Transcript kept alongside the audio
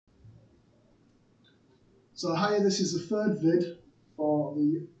So hi, this is the third vid for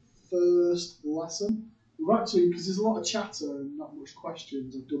the first lesson. We've actually, because there's a lot of chatter and not much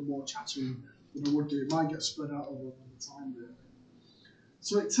questions, I've done more chattering than I would do. It might get spread out over the time really.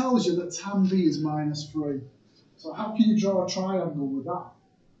 So it tells you that tan b is -3. So how can you draw a triangle with that?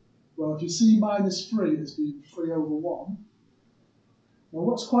 Well, if you see -3 as being 3/1, now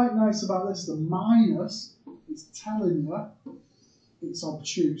what's quite nice about this, the minus is telling you it's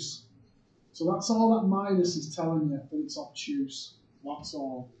obtuse. So that's all that minus is telling you, that it's obtuse. That's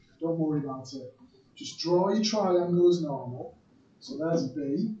all. Don't worry about it. Just draw your triangle as normal. So there's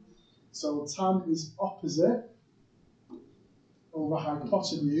B. So tan is opposite over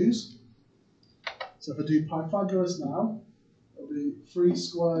hypotenuse. So if I do Pythagoras now, it'll be 3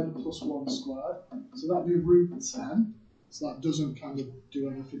 squared plus 1 squared. So that'd be √10. So that doesn't kind of do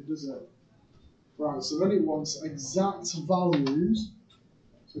anything, does it? Right, so then it wants exact values.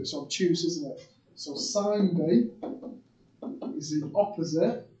 So it's obtuse, isn't it? So sine B is the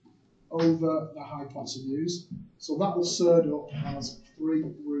opposite over the hypotenuse. So that will surd up as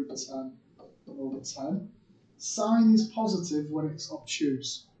 3√10/10. Sine is positive when it's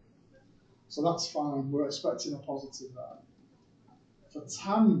obtuse. So that's fine. We're expecting a positive there. For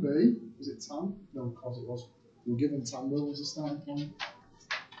tan B, is it tan? No, because it was. We were given tan B as a starting point.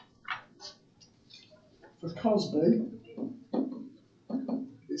 For cos B,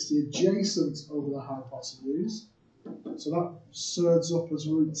 it's the adjacent over the hypotenuse. So that surds up as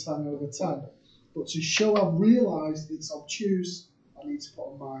 √10/10. But to show I've realised it's obtuse, I need to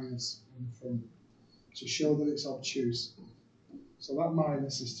put a minus in front to show that it's obtuse. So that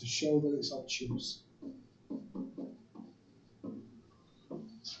minus is to show that it's obtuse.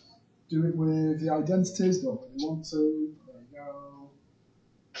 Do it with the identities, don't really want to. There you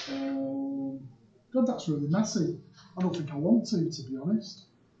go. God, that's really messy. I don't think I want to be honest.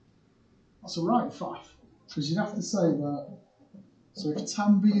 That's a right faff, because you'd have to say that, so if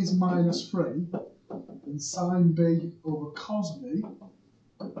tan b is -3, then sine b over cos b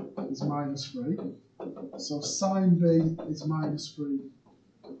is -3. So sine b is -3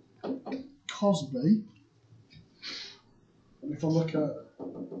 cos b. And if I look at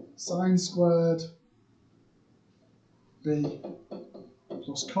sine squared b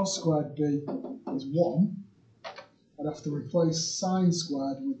plus cos squared b is 1, I'd have to replace sine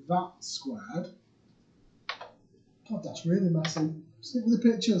squared with that squared. God, that's really messy. Stick with the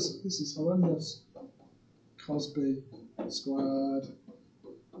pictures. This is horrendous. Cos b squared.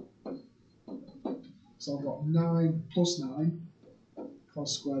 So I've got 9 plus 9.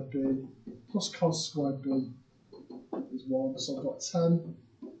 Cos squared b plus cos squared b is 1. So I've got 10.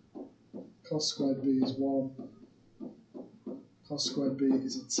 Cos squared b is 1. Cos squared b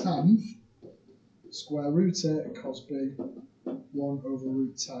is a 10th. Square root it, cos b, 1 over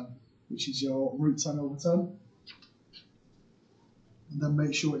 √10, which is your √10/10. And then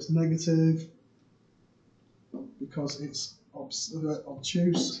make sure it's negative, because it's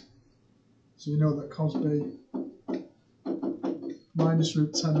obtuse. So you know that cos b minus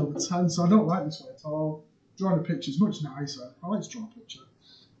 √10/10. So I don't like this way at all. Drawing a picture is much nicer. I like to draw a picture.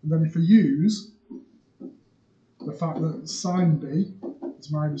 And then if I use the fact that sine b is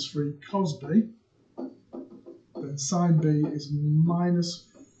 -3 cos b, then sine b is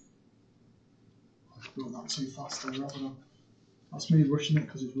I've wrote that too fast there, haven't I? That's me rushing it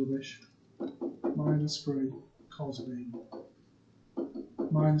because it's rubbish. -3 cos b.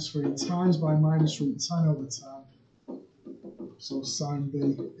 -3 times by -√10/10. So sine b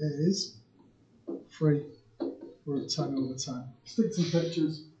is 3√10/10. Stick to the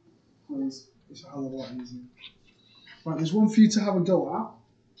pictures, please. It's a hell of a lot easier. Right, there's one for you to have a go at,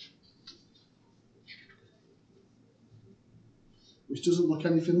 which doesn't look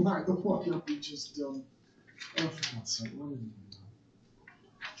anything like the one that we just done. Oh, for God's sake, what are we doing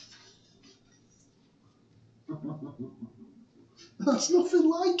now? That's nothing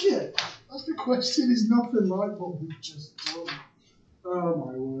like it. That's the question, is nothing like what we've just done. Oh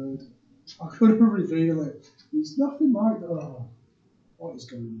my word. I couldn't reveal it. There's nothing like that. Oh, what is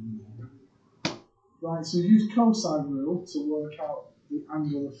going on there? Right, so use cosine rule to work out the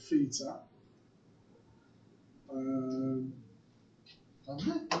angle of theta.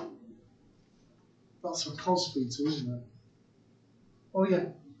 That's for cos theta, isn't it? Oh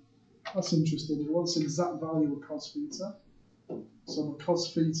yeah, that's interesting. It wants the exact value of cos theta. So the cos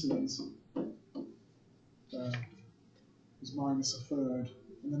theta is -1/3.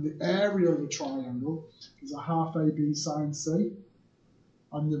 And then the area of the triangle is 1/2 AB sine C.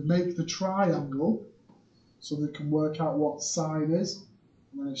 And you make the triangle so they can work out what sine is.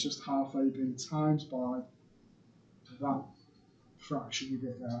 And then it's just 1/2 AB times by that fraction you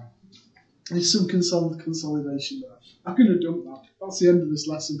get there. There's some consolidation there. I'm going to dump that. That's the end of this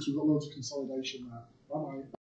lesson because we've got loads of consolidation there. Bye-bye.